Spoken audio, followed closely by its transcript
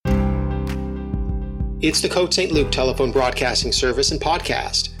It's the Côte Saint-Luc telephone broadcasting service and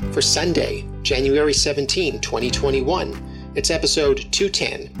podcast for Sunday, January 17, 2021. It's episode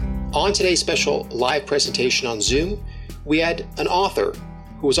 210. On today's special live presentation on Zoom, we had an author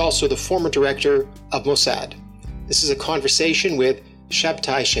who was also the former director of Mossad. This is a conversation with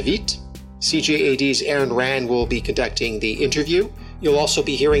Shabtai Shavit. CJAD's Aaron Rand will be conducting the interview. You'll also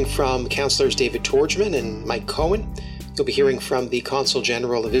be hearing from Councillors David Tordjman and Mike Cohen. You'll be hearing from the Consul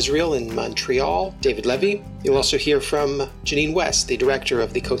General of Israel in Montreal, David Levy. You'll also hear from Janine West, the director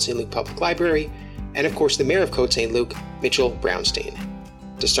of the Côte Saint-Luc Public Library, and of course the mayor of Côte Saint-Luc, Mitchell Brownstein.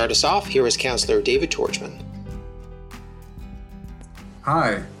 To start us off, here is Councillor David Tordjman.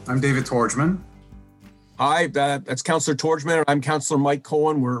 Hi, I'm David Tordjman. Hi, that's Councillor Tordjman. I'm Councillor Mike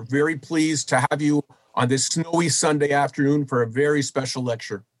Cohen. We're very pleased to have you on this snowy Sunday afternoon for a very special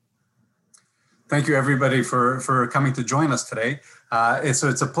lecture. Thank you, everybody, for coming to join us today. It's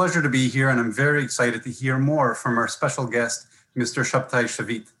a pleasure to be here, and I'm very excited to hear more from our special guest, Mr. Shabtai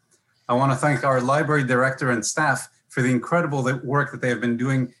Shavit. I want to thank our library director and staff for the incredible work that they have been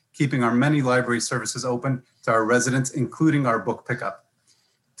doing, keeping our many library services open to our residents, including our book pickup.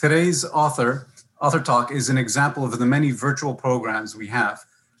 Today's author talk is an example of the many virtual programs we have.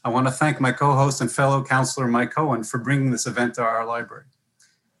 I want to thank my co-host and fellow councillor Mike Cohen for bringing this event to our library.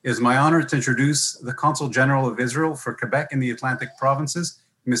 It is my honor to introduce the Consul General of Israel for Quebec and the Atlantic provinces,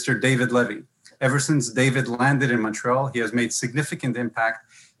 Mr. David Levy. Ever since David landed in Montreal, he has made significant impact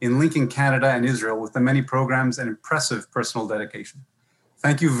in linking Canada and Israel with the many programs and impressive personal dedication.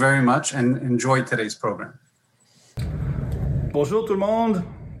 Thank you very much and enjoy today's program. Bonjour tout le monde.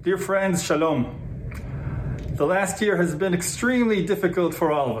 Dear friends, shalom. The last year has been extremely difficult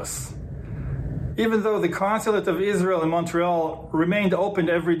for all of us. Even though the Consulate of Israel in Montreal remained open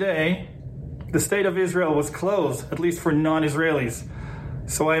every day, the State of Israel was closed, at least for non-Israelis.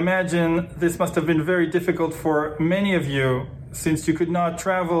 So I imagine this must have been very difficult for many of you, since you could not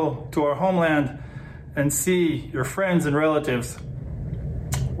travel to our homeland and see your friends and relatives.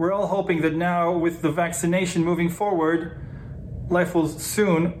 We're all hoping that now, with the vaccination moving forward, life will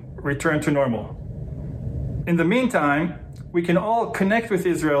soon return to normal. In the meantime, we can all connect with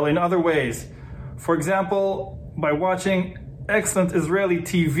Israel in other ways. For example, by watching excellent Israeli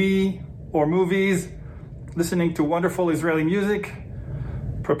TV or movies, listening to wonderful Israeli music,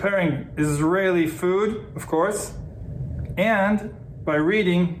 preparing Israeli food, of course, and by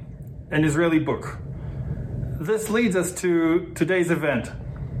reading an Israeli book. This leads us to today's event.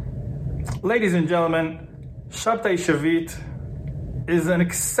 Ladies and gentlemen, Shabtai Shavit is an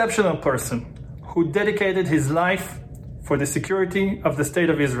exceptional person who dedicated his life for the security of the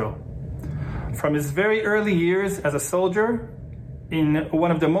State of Israel. From his very early years as a soldier in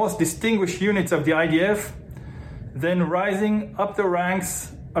one of the most distinguished units of the IDF, then rising up the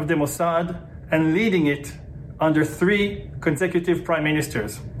ranks of the Mossad and leading it under 3 consecutive prime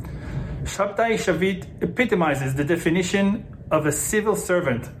ministers. Shabtai Shavit epitomizes the definition of a civil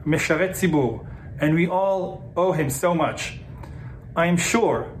servant, mesharet tzibur, and we all owe him so much. I am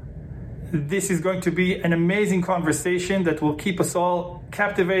sure this is going to be an amazing conversation that will keep us all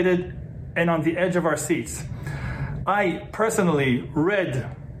captivated and on the edge of our seats. I personally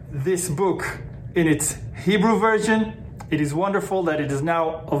read this book in its Hebrew version. It is wonderful that it is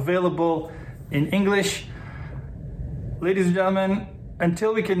now available in English. Ladies and gentlemen,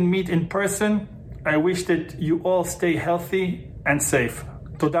 until we can meet in person, I wish that you all stay healthy and safe.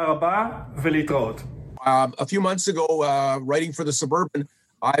 Toda rabba v'litraot. A few months ago, writing for the Suburban,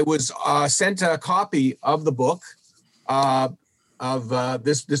 I was sent a copy of the book, of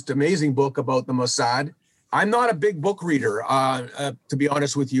this amazing book about the Mossad. I'm not a big book reader, to be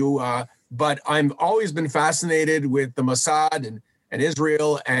honest with you, but I've always been fascinated with the Mossad and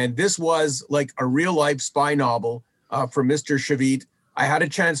Israel, and this was like a real-life spy novel from Mr. Shavit. I had a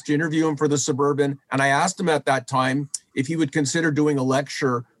chance to interview him for the Suburban, and I asked him at that time if he would consider doing a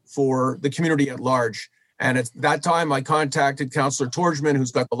lecture for the community at large. And at that time, I contacted Councillor Tordjman,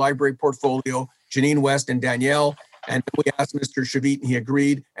 who's got the library portfolio, Janine West and Danielle, and we asked Mr. Shavit, and he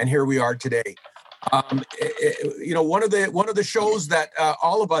agreed, and here we are today. One of the shows that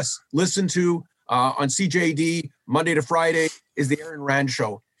all of us listen to on CJD Monday to Friday is the Aaron Rand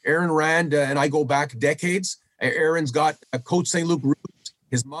Show. Aaron Rand and I go back decades. Aaron's got a Côte Saint-Luc roots.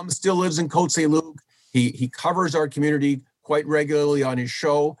 His mom still lives in Côte Saint-Luc. He covers our community quite regularly on his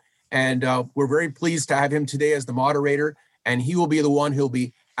show, and we're very pleased to have him today as the moderator. And he will be the one who'll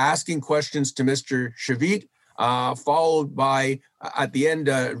be asking questions to Mr. Shavit. Followed by, at the end,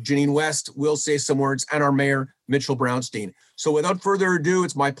 Janine West will say some words, and our mayor, Mitchell Brownstein. So without further ado,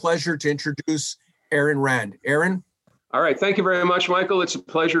 it's my pleasure to introduce Aaron Rand. Aaron? All right, thank you very much, Michael. It's a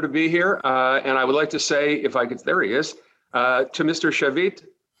pleasure to be here. And I would like to say, if I could, there he is, to Mr. Shavit,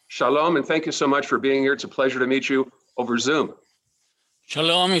 shalom, and thank you so much for being here. It's a pleasure to meet you over Zoom.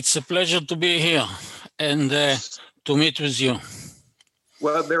 Shalom, it's a pleasure to be here and to meet with you.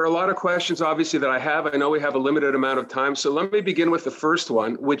 Well, there are a lot of questions, obviously, that I have. I know we have a limited amount of time. So let me begin with the first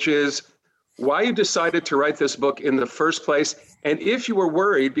one, which is why you decided to write this book in the first place. And if you were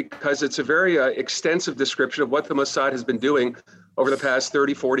worried, because it's a very extensive description of what the Mossad has been doing over the past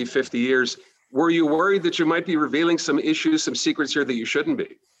 30, 40, 50 years, were you worried that you might be revealing some issues, some secrets here that you shouldn't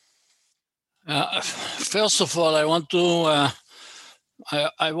be? First of all, I want to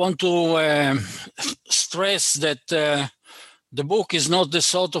stress that the book is not the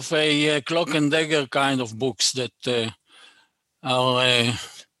sort of a cloak and dagger kind of books that are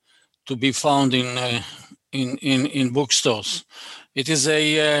to be found in bookstores. It is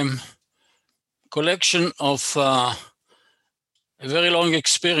a collection of a very long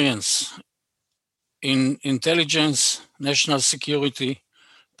experience in intelligence, national security,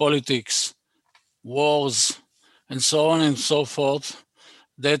 politics, wars, and so on and so forth,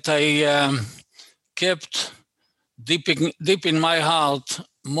 that I kept deep in my heart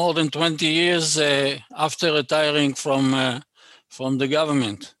more than 20 years after retiring from the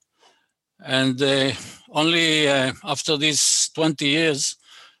government. And only after these 20 years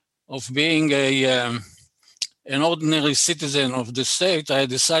of being an ordinary citizen of the state, I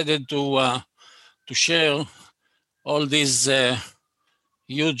decided to share all these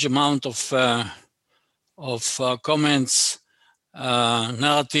huge amount of comments,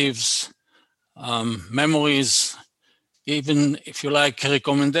 narratives, memories, even if you like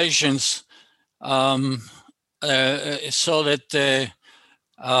recommendations, so that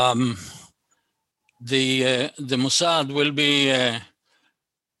the Mossad will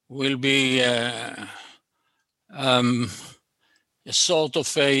be a sort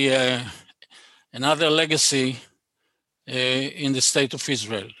of another legacy in the state of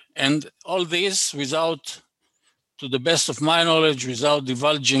Israel. And all this without, to the best of my knowledge, without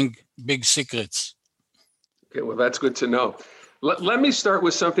divulging big secrets. Okay, well, that's good to know. Let me start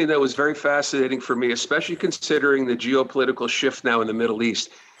with something that was very fascinating for me, especially considering the geopolitical shift now in the Middle East.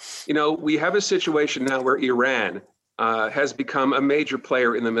 You know, we have a situation now where Iran has become a major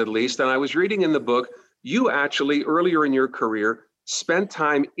player in the Middle East. And I was reading in the book, you actually, earlier in your career, spent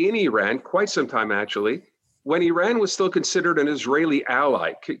time in Iran, quite some time actually, when Iran was still considered an Israeli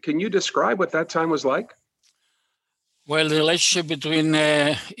ally. Can you describe what that time was like? Well, the relationship between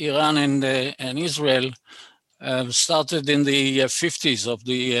Iran and Israel started in the 50s of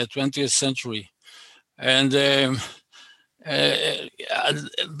the 20th century. And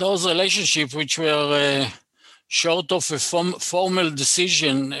those relationships, which were short of a formal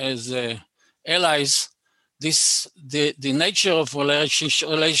decision as allies, the nature of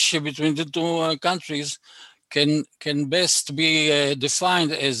relationship between the two countries can best be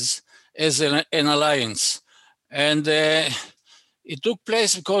defined as an alliance. And it took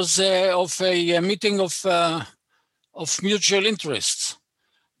place because of a meeting of mutual interests.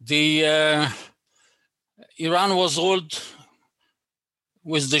 Iran was ruled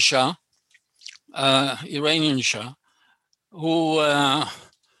with the Shah, Iranian Shah, who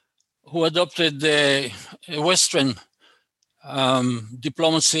adopted a Western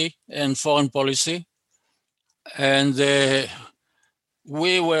diplomacy and foreign policy. And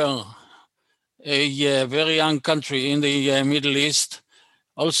we were a very young country in the Middle East,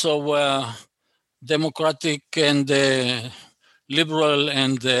 also democratic and liberal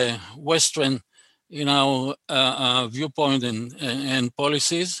and Western in our viewpoint and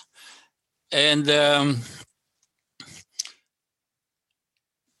policies. And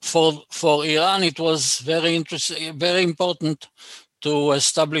for Iran, it was very interesting, very important to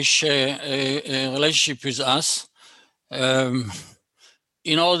establish a relationship with us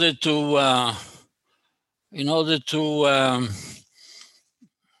in order to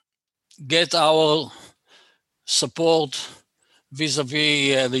get our support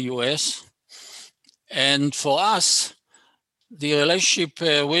vis-a-vis the US. And for us, the relationship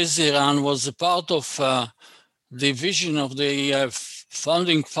with Iran was a part of the vision of the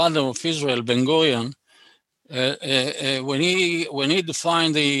founding father of Israel, Ben Gurion, when he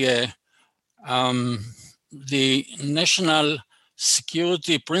defined the national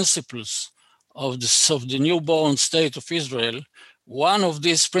security principles of the newborn state of Israel. One of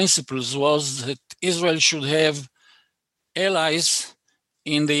these principles was that Israel should have allies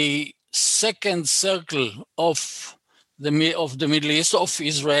in the second circle of the Middle East, of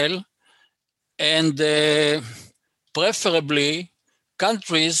Israel, and preferably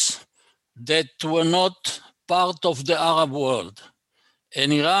countries that were not part of the Arab world.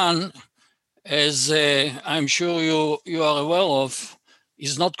 And Iran, as I'm sure you are aware of,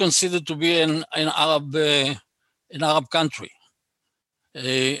 is not considered to be an Arab country.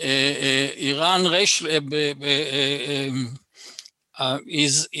 Iran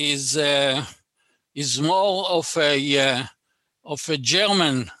is more of a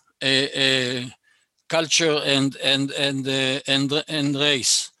German culture and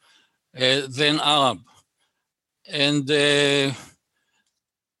race than Arab, and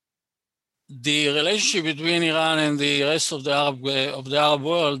the relationship between Iran and the rest of the Arab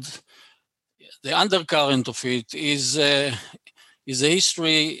world, the undercurrent of it is a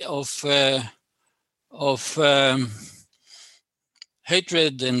history of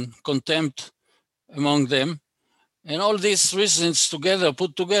hatred and contempt among them, and all these reasons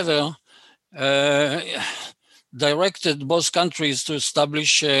put together, directed both countries to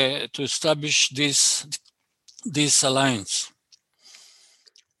establish this alliance.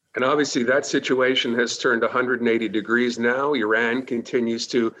 And obviously that situation has turned 180 degrees now. Iran continues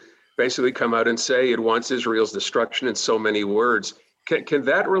to basically come out and say it wants Israel's destruction in so many words. Can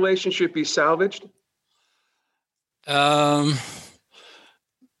that relationship be salvaged?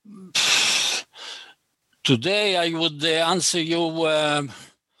 Today I would answer you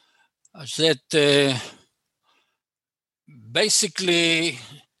that basically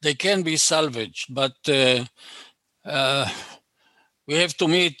they can be salvaged, but we have to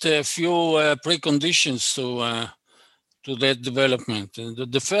meet a few preconditions to that development. And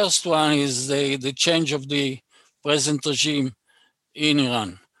the first one is the change of the present regime in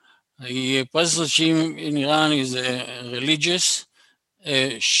Iran. The present regime in Iran is a religious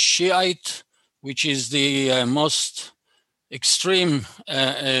Shiite, which is the most extreme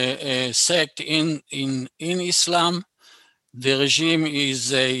sect in Islam. The regime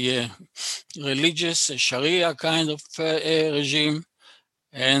is a religious, a Sharia kind of regime,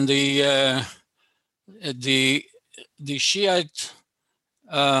 and the Shiite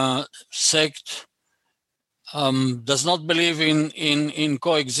sect does not believe in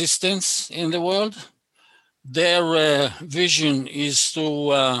coexistence in the world. Their vision is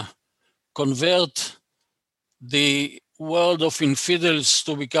to convert the world of infidels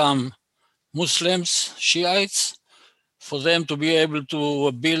to become Muslims, Shiites, for them to be able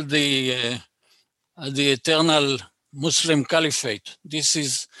to build the eternal Muslim caliphate. This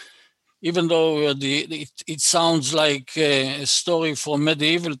is, even though it sounds like a story from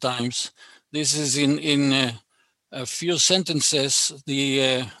medieval times, this is in a few sentences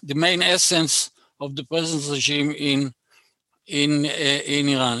the main essence of the present regime in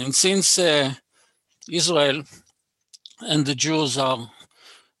Iran. And since Israel and the Jews are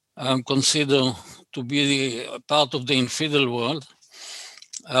considered to be part of the infidel world,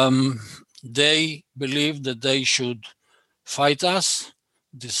 they believe that they should fight us,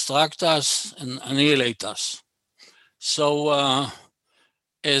 distract us, and annihilate us. So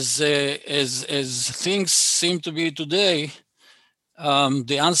as things seem to be today,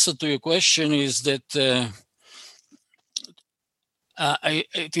 the answer to your question is that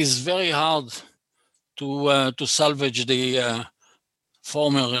it is very hard to salvage the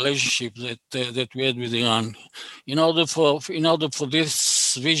former relationship that we had with Iran. In order for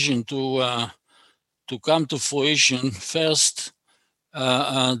this vision to come to fruition, first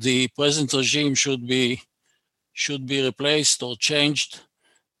the present regime should be replaced or changed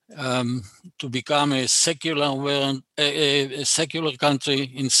to become a secular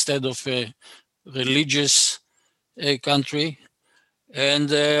country instead of a religious country, and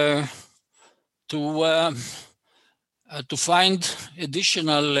to find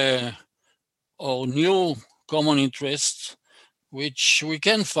additional or new common interests, which we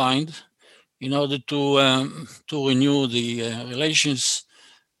can find in order to renew the relations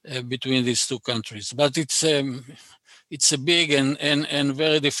between these two countries. But it's a big and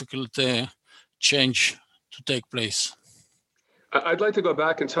very difficult change to take place. I'd like to go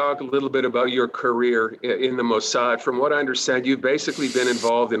back and talk a little bit about your career in the Mossad. From what I understand, you've basically been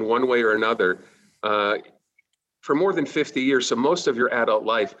involved in one way or another for more than 50 years, so most of your adult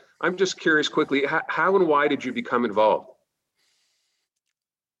life. I'm just curious quickly, how and why did you become involved?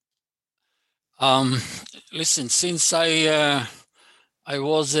 Listen, since I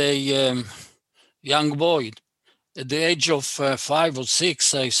was a young boy, at the age of 5 or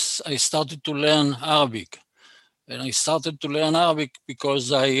 6, I started to learn Arabic. And I started to learn Arabic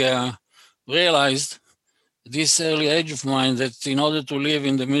because I realized at this early age of mine that in order to live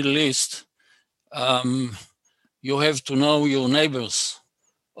in the Middle East, you have to know your neighbors,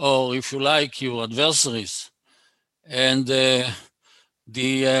 or if you like, your adversaries. And the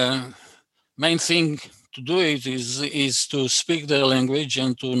main thing do it is to speak their language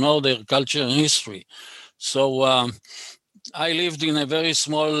and to know their culture and history. So I lived in a very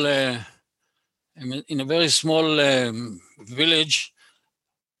small village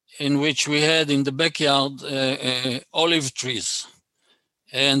in which we had in the backyard olive trees,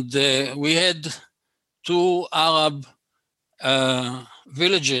 and we had 2 Arab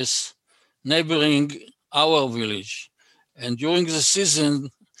villages neighboring our village. And during the season,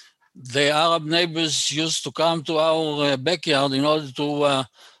 the Arab neighbors used to come to our backyard in order to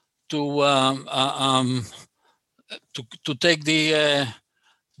take the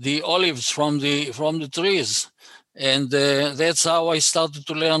olives from the trees, and that's how I started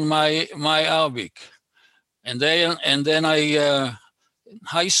to learn my Arabic. And then I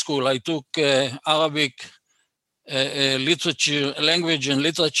high school I took Arabic literature, language and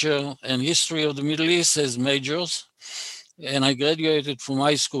literature, and history of the Middle East as majors, and I graduated from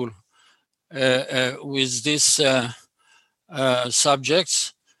high school with these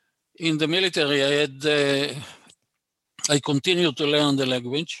subjects. In the military, I continued to learn the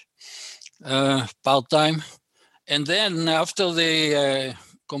language part-time, and then after the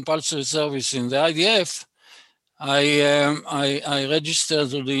compulsory service in the IDF, I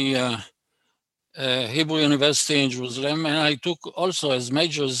registered to the Hebrew University in Jerusalem, and I took also as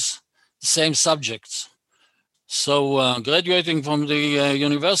majors the same subjects. So graduating from the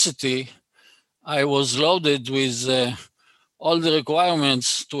university, I was loaded with all the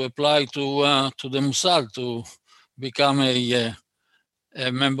requirements to apply to the Mossad, to become a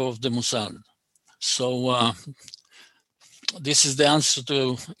member of the Mossad. So this is the answer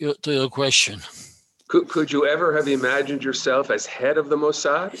to your question. Could you ever have imagined yourself as head of the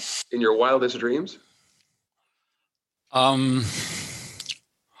Mossad in your wildest dreams?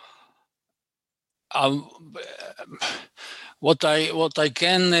 What I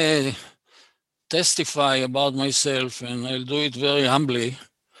can testify about myself, and I'll do it very humbly,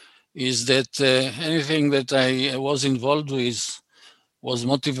 is that anything that I was involved with was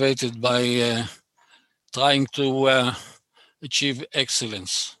motivated by trying to achieve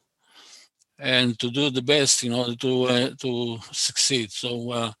excellence and to do the best in order to succeed.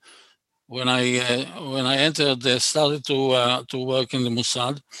 So when I entered, started to work in the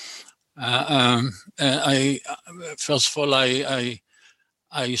Mossad, I first of all I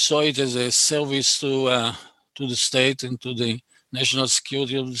saw it as a service to the state and to the national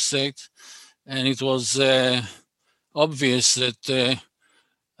security of the state, and it was obvious that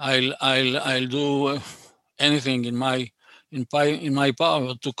I'll do anything in my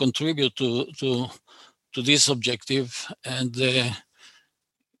power to contribute to this objective, and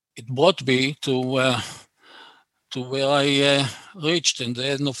it brought me to where I reached in the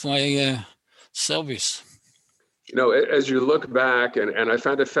end of my service. You know, as you look back, and I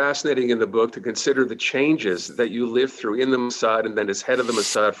found it fascinating in the book to consider the changes that you lived through in the Mossad and then as head of the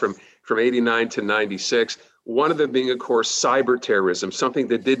Mossad from 89 to 96, one of them being, of course, cyber terrorism, something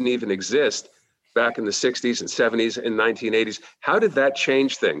that didn't even exist back in the 60s and 70s and 1980s. How did that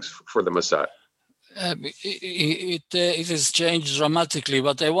change things for the Mossad? It has changed dramatically,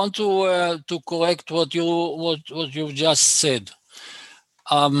 but I want to correct what you just said.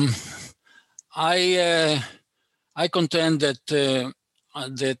 I contend that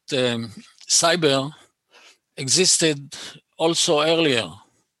cyber existed also earlier,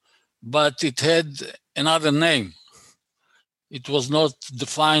 but it had another name. It was not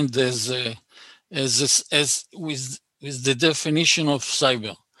defined as with the definition of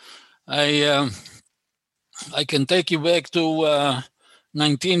cyber. I can take you back to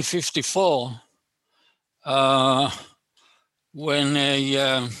 1954, when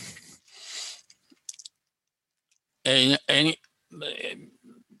a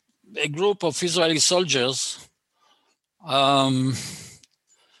group of Israeli soldiers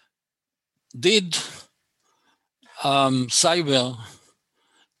did cyber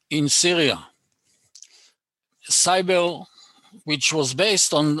in Syria. Cyber, which was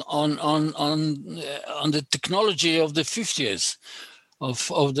based on the technology of the 50s of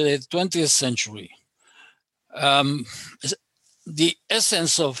the 20th century. The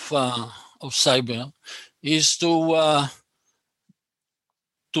essence of cyber is to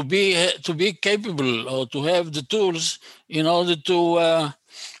be capable, or to have the tools in order to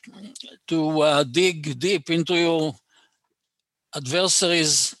dig deep into your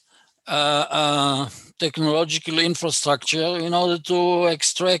adversaries' technological infrastructure in order to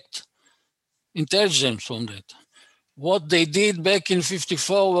extract intelligence from that. What they did back in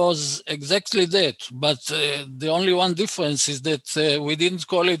 54 was exactly that, but the only one difference is that we didn't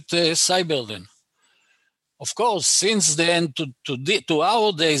call it cyber then. Of course, since then to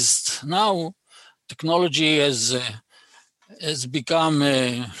our days now, technology has become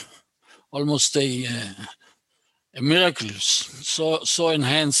almost a miracle, so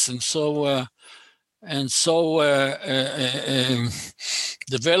enhanced and so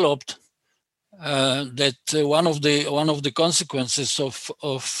developed that one of the consequences of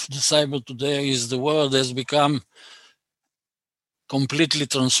the cyber today is the world has become completely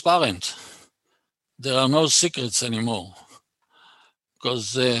transparent. There are no secrets anymore,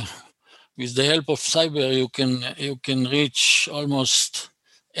 because with the help of cyber, you can reach almost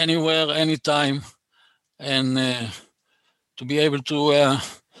anywhere, anytime, and to be able to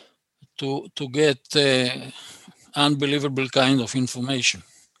get unbelievable kind of information.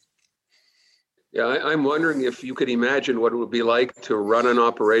 Yeah, I'm wondering if you could imagine what it would be like to run an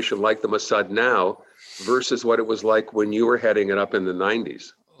operation like the Mossad now versus what it was like when you were heading it up in the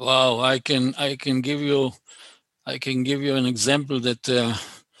 90s. Wow, I can give you an example that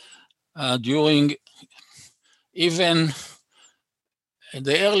during even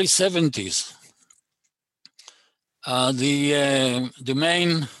the early 70s, the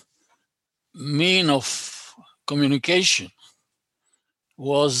main mean of communication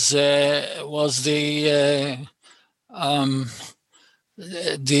was the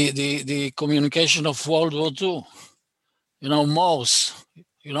communication of World War II. You know, Morse.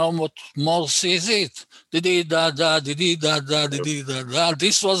 You know what Morse is? It. This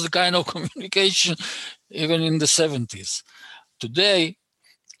was the kind of communication even in the 70s. Today,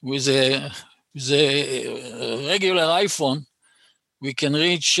 with a regular iPhone, we can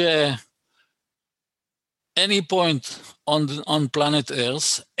reach any point on planet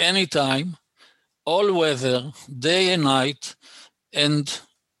Earth, anytime, all weather, day and night, and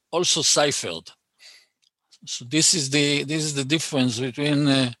also ciphered. So this is the difference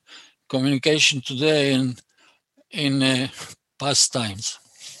between communication today and in past times.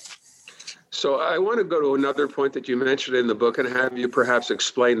 So I want to go to another point that you mentioned in the book and have you perhaps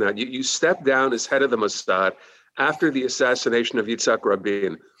explain that. You stepped down as head of the Mossad after the assassination of Yitzhak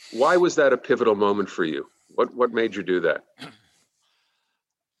Rabin. Why was that a pivotal moment for you? What made you do that?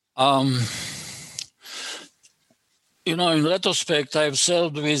 In retrospect, I've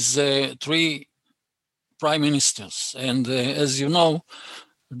served with 3 prime ministers. And as you know,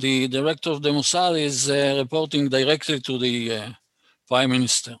 the director of the Mossad is reporting directly to the prime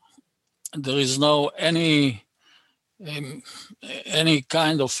minister. There is no any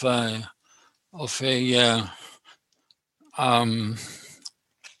kind of a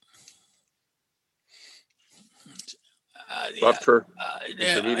buffer,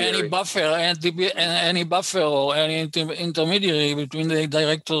 any buffer or any intermediary between the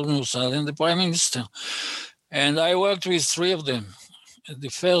director of Mossad and the prime minister. And I worked with 3 of them. The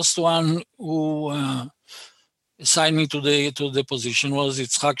first one who assigned me to the position was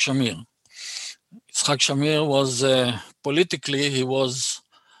Yitzhak Shamir. Yitzhak Shamir was politically, he was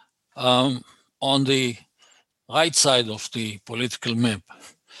on the right side of the political map.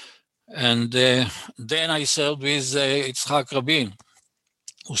 And then I served with Yitzhak Rabin,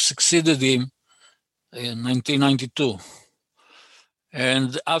 who succeeded him in 1992.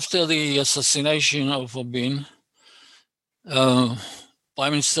 And after the assassination of Rabin, Prime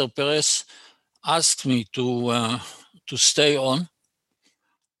Minister Peres asked me to stay on,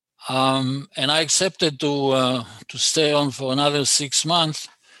 and I accepted to stay on for another 6 months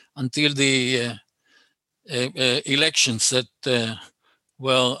until the elections that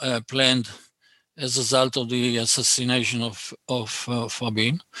were planned as a result of the assassination of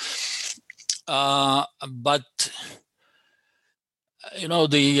Rabin. But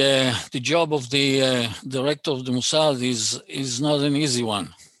the job of the director of the Mossad is not an easy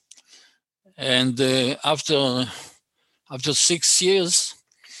one. And after 6 years,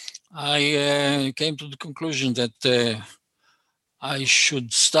 I came to the conclusion that I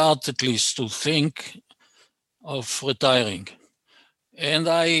should start at least to think of retiring. And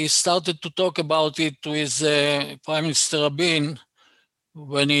I started to talk about it with Prime Minister Rabin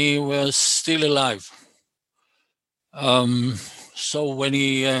when he was still alive. So when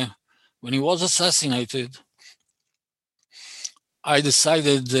he was assassinated, I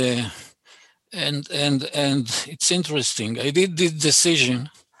decided, and it's interesting. I did the decision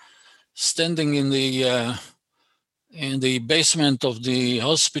standing in the basement of the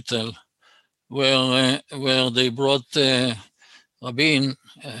hospital where they brought Rabin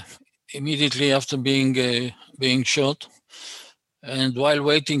immediately after being shot. And while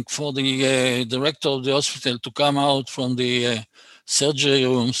waiting for the director of the hospital to come out from the surgery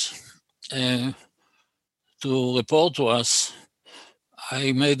rooms to report to us,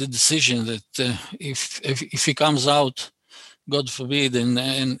 I made the decision that if he comes out, God forbid,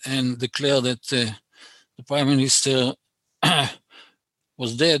 and declare that the Prime Minister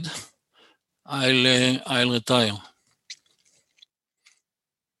was dead, I'll retire.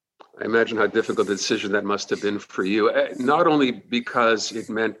 I imagine how difficult a decision that must have been for you, not only because it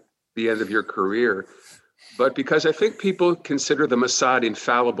meant the end of your career, but because I think people consider the Mossad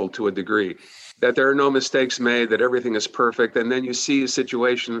infallible to a degree, that there are no mistakes made, that everything is perfect. And then you see a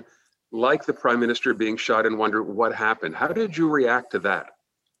situation like the Prime Minister being shot and wonder what happened. How did you react to that?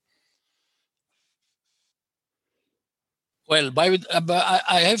 Well, I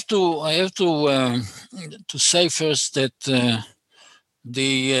have to say first that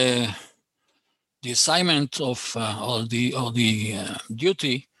the assignment of or the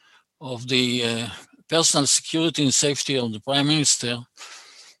duty of the personal security and safety of the Prime Minister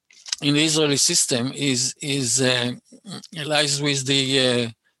in the Israeli system lies with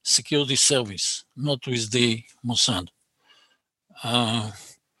the security service, not with the Mossad.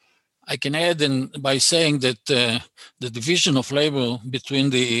 I can add by saying that the division of labor between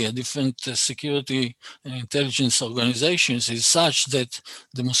the different security and intelligence organizations is such that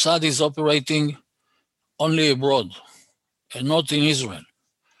the Mossad is operating only abroad and not in Israel.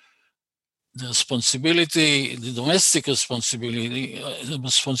 The responsibility, the domestic responsibility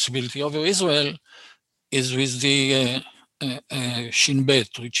over Israel is with the Shin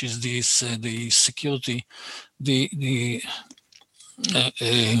Bet, which is the security, the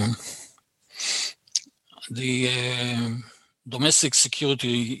domestic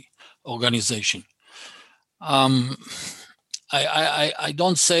security organization. I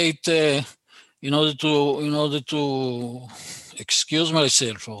don't say it in order to excuse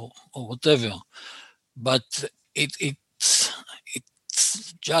myself or whatever, but it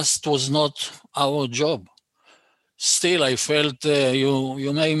just was not our job. Still, I felt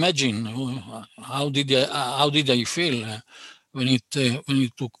you may imagine how did I feel when it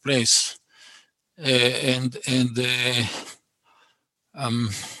took place, and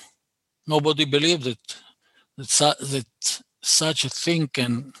nobody believed that such a thing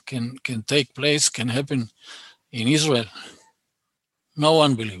can take place, can happen in Israel. No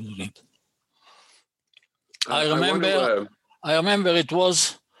one believed in it. I remember it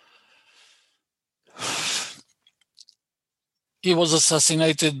was. He was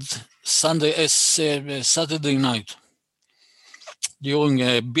assassinated Saturday night during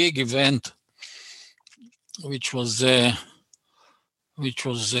a big event, which was done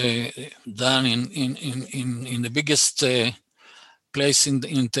in the biggest place in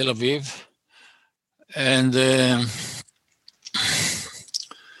Tel Aviv, and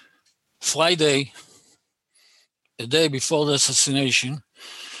Friday, the day before the assassination,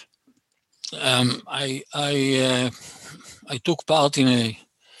 I took part in a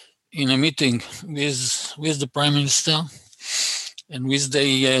meeting with the Prime Minister and with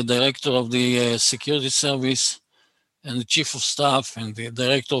the director of the security service and the chief of staff and the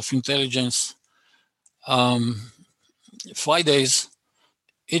director of intelligence.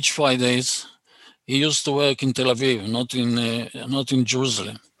 Each Fridays, he used to work in Tel Aviv, not in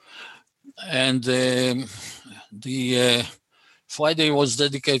Jerusalem, and the Friday was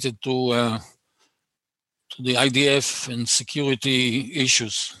dedicated to the IDF and security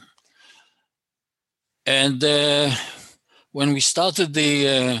issues. And when we started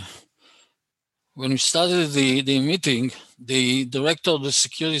the meeting, the director of the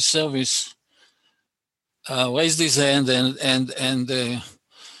security service raised his hand and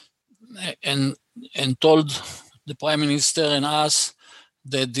told the Prime Minister and us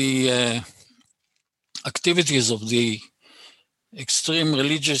that the activities of the extreme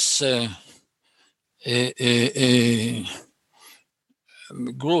religious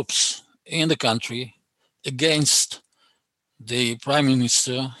groups in the country against the Prime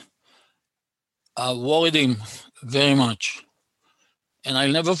Minister worried him very much. And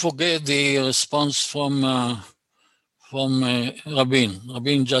I'll never forget the response from Rabin.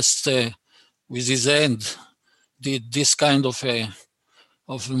 Rabin just with his hand did this kind of a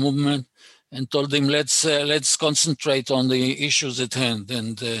movement and told him, let's concentrate on the issues at hand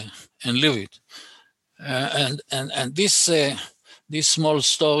and leave it. And this small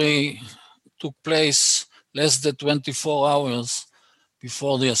story took place less than 24 hours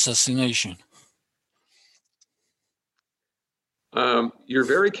before the assassination. You're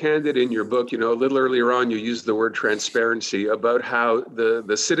very candid in your book. A little earlier on, you used the word transparency about how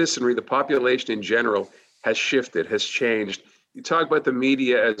the citizenry, the population in general, has shifted, has changed. You talk about the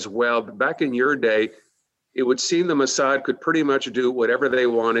media as well. But back in your day, it would seem the Mossad could pretty much do whatever they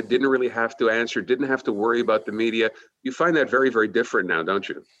wanted, didn't really have to answer, didn't have to worry about the media. You find that very, very different now, don't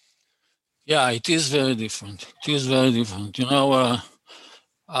you? Yeah, it is very different. It is very different.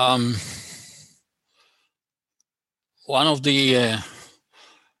 one of the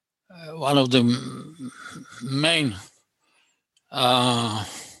main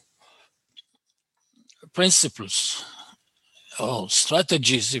principles or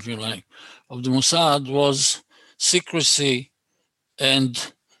strategies, if you like, of the Mossad was secrecy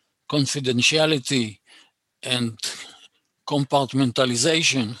and confidentiality and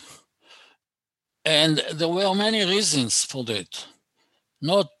compartmentalization. And there were many reasons for that.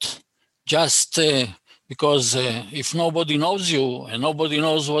 Not just because if nobody knows you and nobody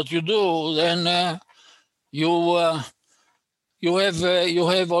knows what you do, then you have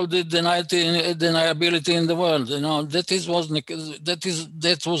all the deniability in the world. That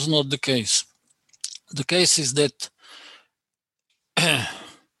was not the case. The case is that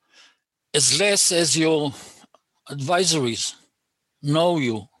as less as your advisories know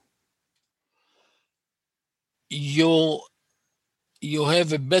you, you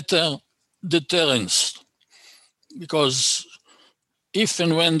have a better deterrence, because if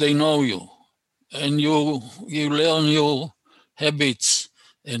and when they know you and you learn your habits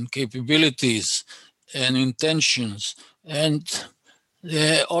and capabilities and intentions, and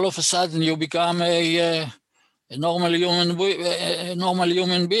all of a sudden you become a normal human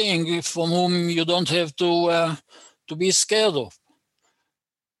being from whom you don't have to be scared of.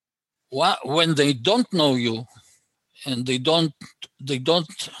 When they don't know you and they don't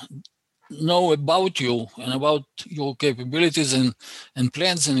know about you and about your capabilities and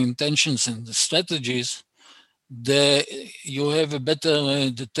plans and intentions and strategies, you have a better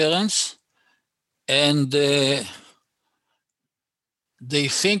deterrence, and they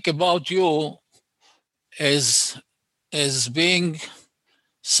think about you as being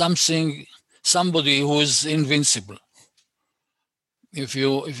somebody who is invincible. If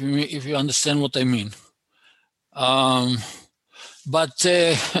you understand what I mean. But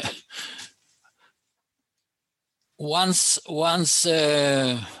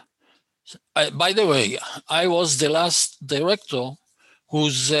by the way, I was the last director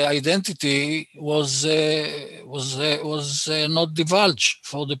whose identity was not divulged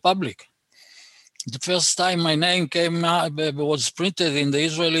for the public. The first time my name was printed in the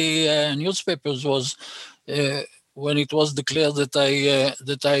Israeli newspapers was when it was declared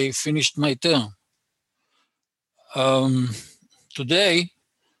that I finished my term. Today,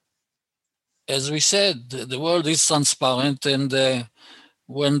 as we said, the world is transparent, and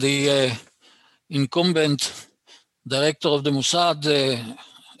when the incumbent director of the Mossad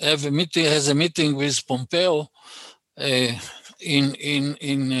has a meeting with Pompeo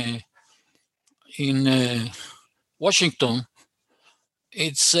in Washington,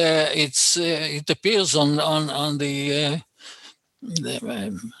 it appears on the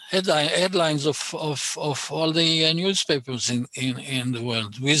headlines of all the newspapers in the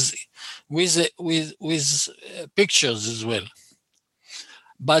world with pictures as well.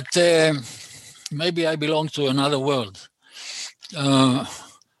 But maybe I belong to another world.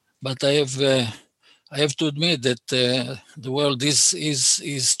 But I have to admit that the world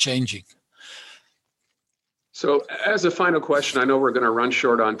is changing. So as a final question, I know we're going to run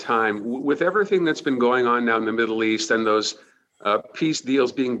short on time. With everything that's been going on now in the Middle East and those peace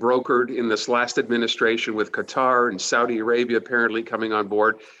deals being brokered in this last administration with Qatar and Saudi Arabia apparently coming on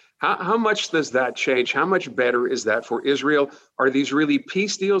board, how much does that change? How much better is that for Israel? Are these really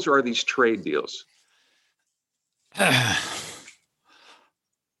peace deals or are these trade deals?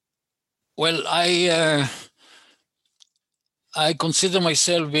 Well, I consider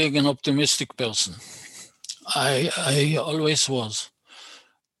myself being an optimistic person. I always was.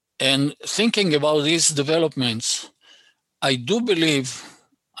 And thinking about these developments, I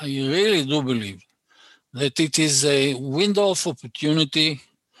really do believe that it is a window of opportunity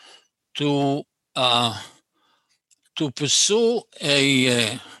to pursue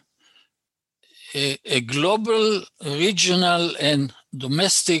a global, regional, and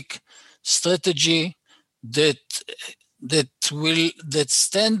domestic strategy that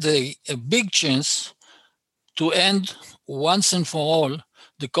stand a big chance to end once and for all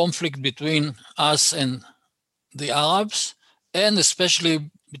the conflict between us and the Arabs, and especially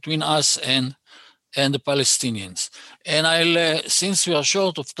between us and the Palestinians. And since we are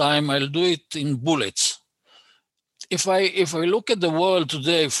short of time, I'll do it in bullets. If I look at the world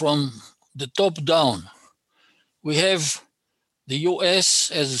today from the top down, we have the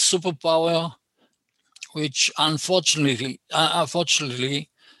US as a superpower, which unfortunately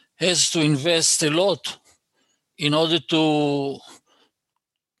has to invest a lot in order to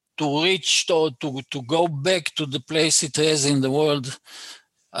reach or to go back to the place it has in the world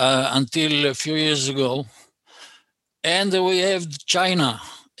until a few years ago. And we have China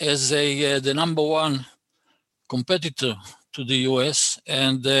as the number one competitor to the US,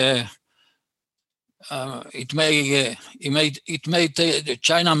 and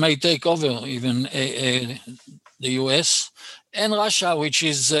China may take over even the US, and Russia, which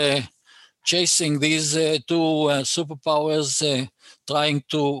is chasing these two superpowers, trying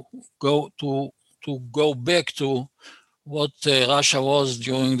to go back to what Russia was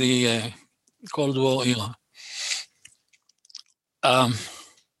during the Cold War era.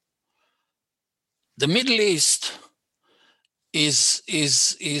 The Middle East is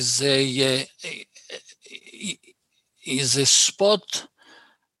a spot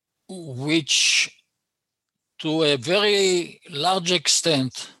which, to a very large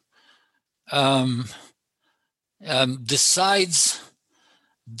extent, decides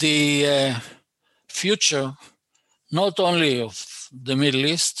the future not only of the Middle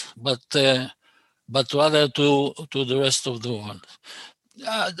East, but rather to the rest of the world.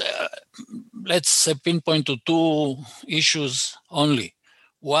 Let's pinpoint to two issues only.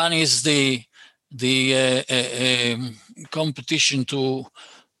 One is the competition to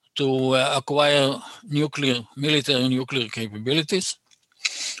acquire military nuclear capabilities,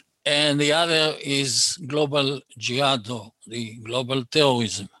 and the other is global jihad, or the global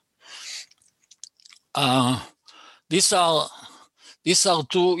terrorism. These are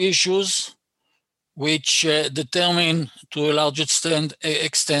two issues which determine, to a large extent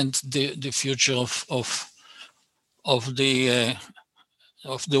the future of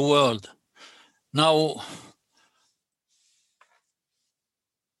the world. Now,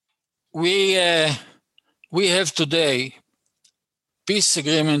 we have today peace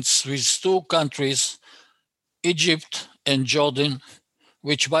agreements with two countries, Egypt and Jordan,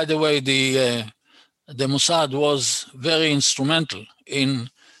 which, by the way, the Mossad was very instrumental in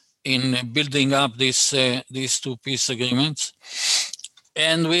building up these two peace agreements.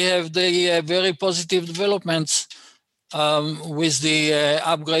 And we have the very positive developments with the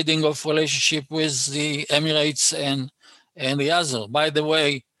upgrading of relationship with the Emirates and the other. By the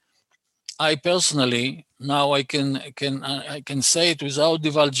way, I personally, now I can say it without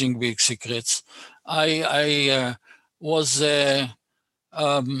divulging big secrets, I was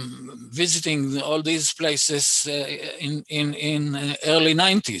visiting all these places in early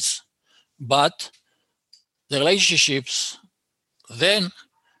 90s, but the relationships then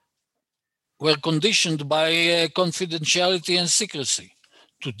were conditioned by confidentiality and secrecy.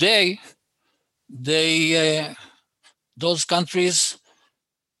 Today, those countries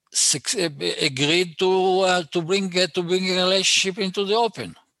agreed to bring a relationship into the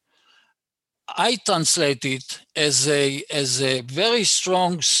open. I translate it as a very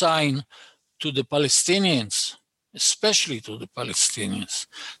strong sign to the Palestinians, especially to the Palestinians,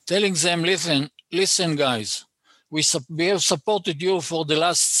 telling them, listen, guys, we have supported you for the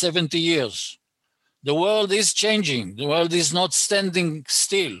last 70 years. The world is changing. The world is not standing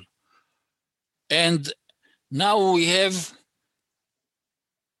still. And now we have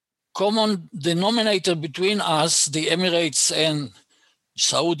common denominator between us, the Emirates and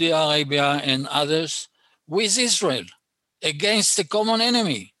Saudi Arabia and others, with Israel against a common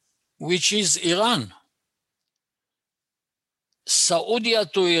enemy, which is Iran. Saudi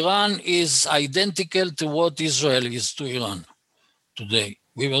to Iran is identical to what Israel is to Iran today.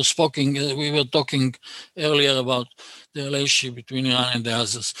 We were talking earlier about the relationship between Iran and the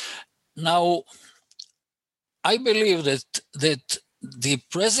others. Now, I believe that the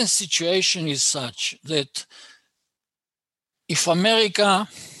present situation is such that if America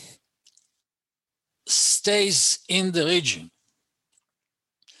stays in the region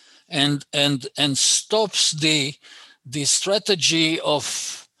and stops the strategy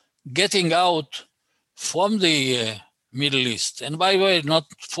of getting out from the Middle East, and by the way, not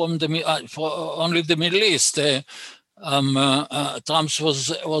from for only the Middle East. Trump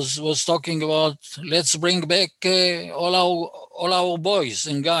was talking about, let's bring back all our boys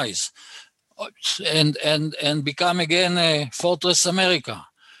and guys, and become again a Fortress America.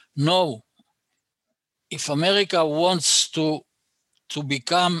 No, if America wants to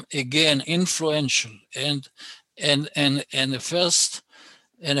become again influential and a first-rate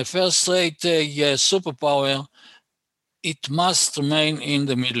superpower, it must remain in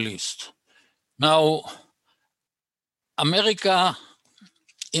the Middle East. Now, America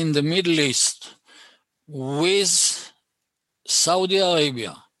in the Middle East with Saudi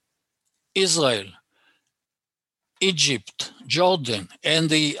Arabia, Israel, Egypt, Jordan, and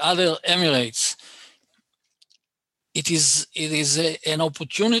the other Emirates, it is an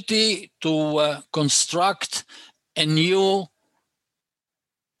opportunity to construct a new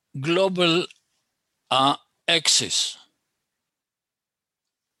global axis,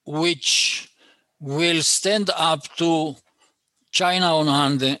 which will stand up to China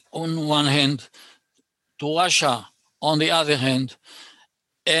on one hand, to Russia on the other hand,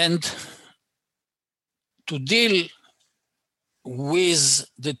 and to deal with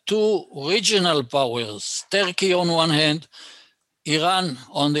the two regional powers, Turkey on one hand, Iran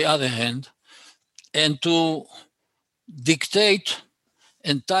on the other hand, and to dictate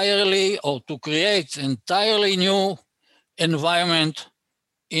entirely or to create entirely new environment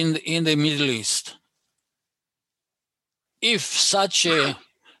in the Middle East. If such a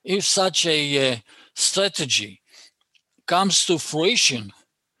strategy comes to fruition,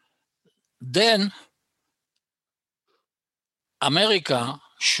 then America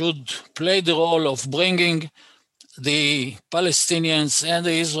should play the role of bringing the Palestinians and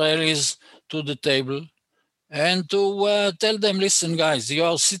the Israelis to the table and to tell them, listen, guys, you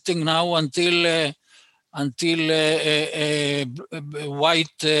are sitting now until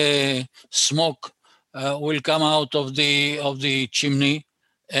white smoke will come out of the chimney,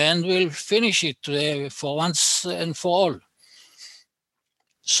 and we'll finish it for once and for all.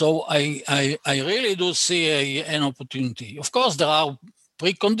 So I really do see an opportunity. Of course, there are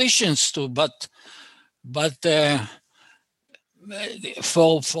preconditions too, but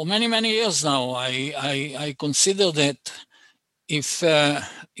for many years now, I consider that if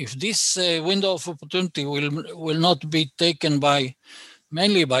this window of opportunity will not be taken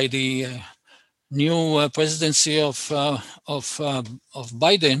mainly by the new presidency of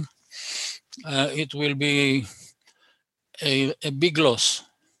Biden, it will be a big loss.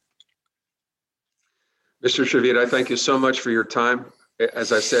 Mr. Shavit, I thank you so much for your time.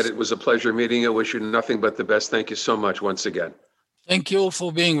 As I said, it was a pleasure meeting you. I wish you nothing but the best. Thank you so much once again. Thank you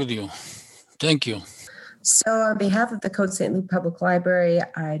for being with you. Thank you. So on behalf of the Côte Saint-Luc Public Library,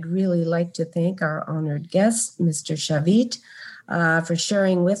 I'd really like to thank our honored guest, Mr. Shavit, for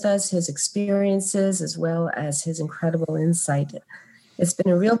sharing with us his experiences as well as his incredible insight. It's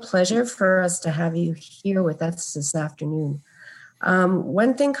been a real pleasure for us to have you here with us this afternoon.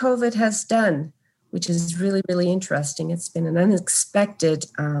 One thing COVID has done, which is really, really interesting, it's been an unexpected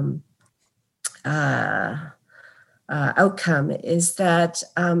outcome, is that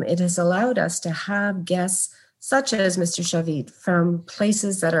it has allowed us to have guests such as Mr. Shavit from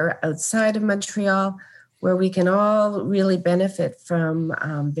places that are outside of Montreal, where we can all really benefit from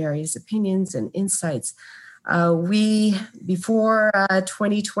various opinions and insights. Before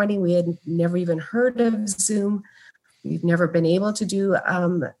 2020, we had never even heard of Zoom. We've never been able to do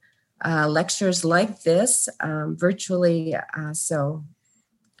lectures like this virtually. So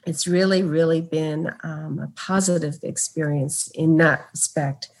it's really, really been a positive experience in that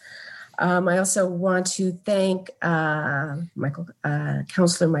respect. I also want to thank Councillor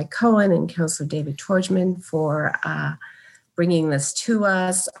Mike Cohen and Councillor David Tordjman for bringing this to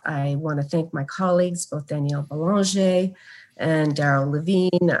us. I want to thank my colleagues, both Danielle Belanger and Daryl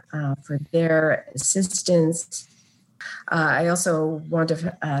Levine, for their assistance. I also want to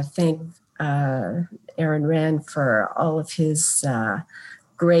thank Aaron Rand for all of his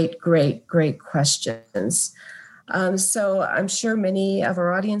great questions. So I'm sure many of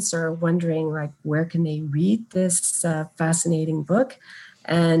our audience are wondering, like, where can they read this fascinating book?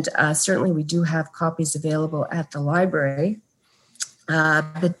 And certainly we do have copies available at the library.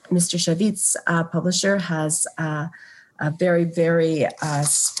 But Mr. Shavit's publisher has a very, very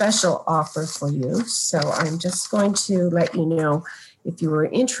special offer for you. So I'm just going to let you know, if you are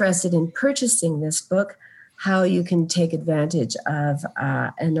interested in purchasing this book, how you can take advantage of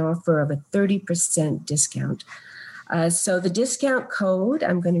an offer of a 30% discount. So the discount code,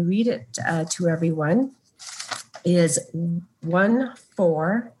 I'm going to read it to everyone, is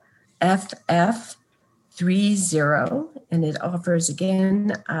 14FF30, and it offers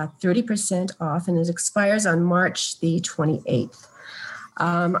again 30% off, and it expires on March the 28th.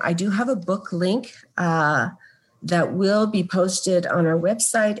 I do have a book link that will be posted on our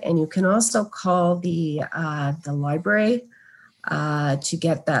website, and you can also call the library to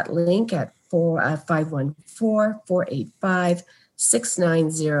get that link at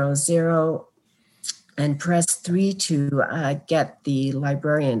 514-485-6900 and press 3 to get the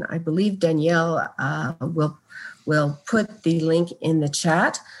librarian. I believe Danielle will put the link in the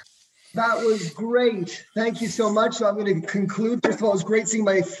chat. That was great. Thank you so much. So I'm going to conclude. First of all, it was great seeing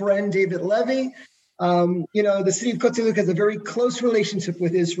my friend David Levy. The city of Côte Saint-Luc has a very close relationship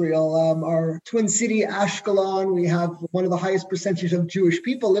with Israel. Our twin city, Ashkelon, we have one of the highest percentages of Jewish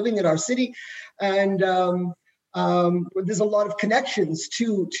people living in our city. And there's a lot of connections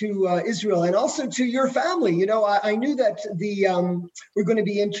to Israel and also to your family. I knew that we're going to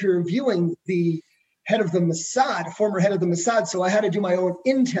be interviewing the head of the Mossad, a former head of the Mossad. So I had to do my own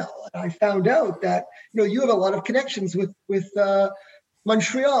intel. And I found out that, you have a lot of connections with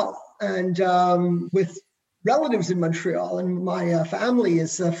Montreal and with relatives in Montreal. And my family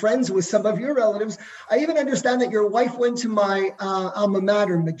is friends with some of your relatives. I even understand that your wife went to my alma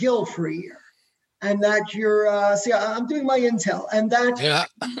mater, McGill, for a year. And that you're, see, I'm doing my intel, and that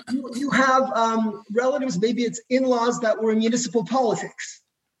you have relatives, maybe it's in-laws that were in municipal politics.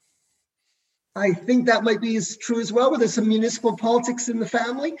 I think that might be as true as well, where there's some municipal politics in the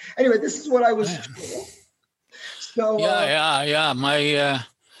family. Anyway, this is what I was told. So, yeah.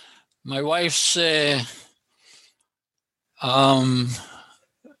 My wife's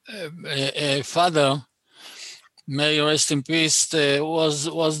father, may he rest in peace,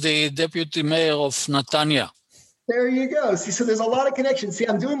 was the deputy mayor of Netanya. There you go. See, so there's a lot of connections. See,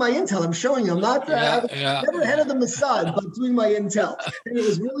 I'm doing my intel. I'm showing you. I'm not never head of the Mossad, but doing my intel. And it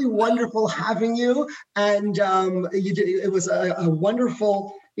was really wonderful having you. And it was a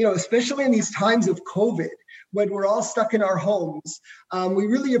wonderful, especially in these times of COVID, when we're all stuck in our homes. We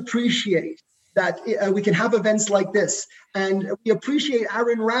really appreciate that we can have events like this. And we appreciate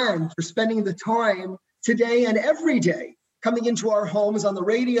Aaron Rand for spending the time today and every day coming into our homes on the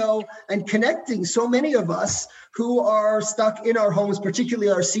radio and connecting so many of us who are stuck in our homes,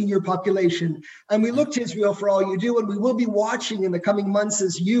 particularly our senior population. And we look to Israel for all you do, and we will be watching in the coming months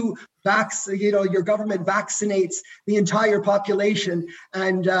as your government vaccinates the entire population.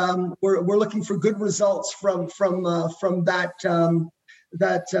 And we're looking for good results from that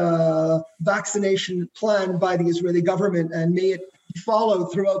vaccination plan by the Israeli government, and may it follow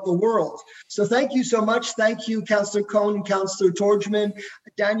throughout the world. So thank you so much. Thank you, Councillor Cohen, Councillor Tordjman,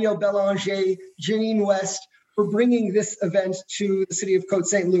 Daniel Bélanger, Janine West, for bringing this event to the city of Côte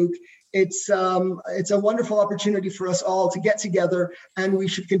Saint-Luc. It's a wonderful opportunity for us all to get together, and we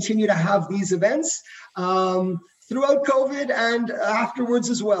should continue to have these events throughout COVID and afterwards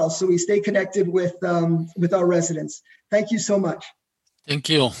as well, so we stay connected with our residents. Thank you so much. Thank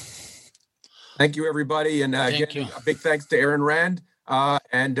you. Thank you, everybody. And again, a big thanks to Aaron Rand.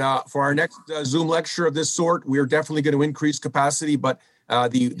 And for our next Zoom lecture of this sort, we're definitely going to increase capacity, but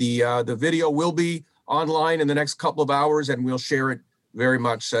the video will be online in the next couple of hours, and we'll share it very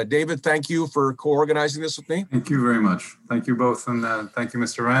much. David, thank you for co-organizing this with me. Thank you very much. Thank you both. And thank you,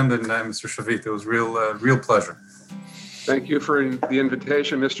 Mr. Rand and Mr. Shavit. It was real pleasure. Thank you for the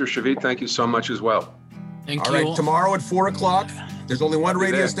invitation, Mr. Shavit. Thank you so much as well. Thank you. All right, tomorrow at 4:00. There's only one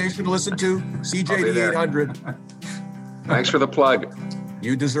radio station to listen to, CJD 800. Thanks for the plug.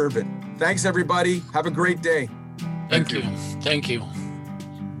 You deserve it. Thanks, everybody. Have a great day. Thank you. Thank you.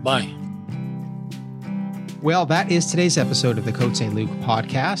 Bye. Well, that is today's episode of the Côte Saint-Luc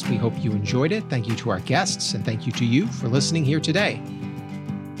podcast. We hope you enjoyed it. Thank you to our guests, and thank you to you for listening here today.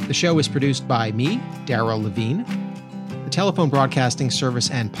 The show is produced by me, Daryl Levine. The telephone broadcasting service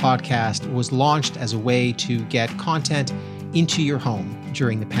and podcast was launched as a way to get content into your home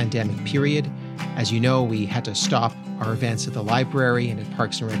during the pandemic period. As you know, we had to stop our events at the library and at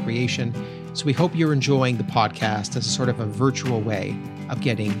Parks and Recreation. So we hope you're enjoying the podcast as a sort of a virtual way of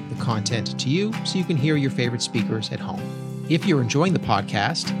getting the content to you so you can hear your favorite speakers at home. If you're enjoying the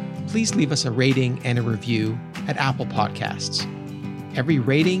podcast, please leave us a rating and a review at Apple Podcasts. Every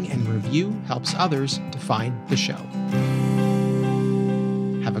rating and review helps others to find the show.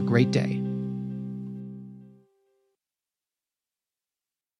 Have a great day.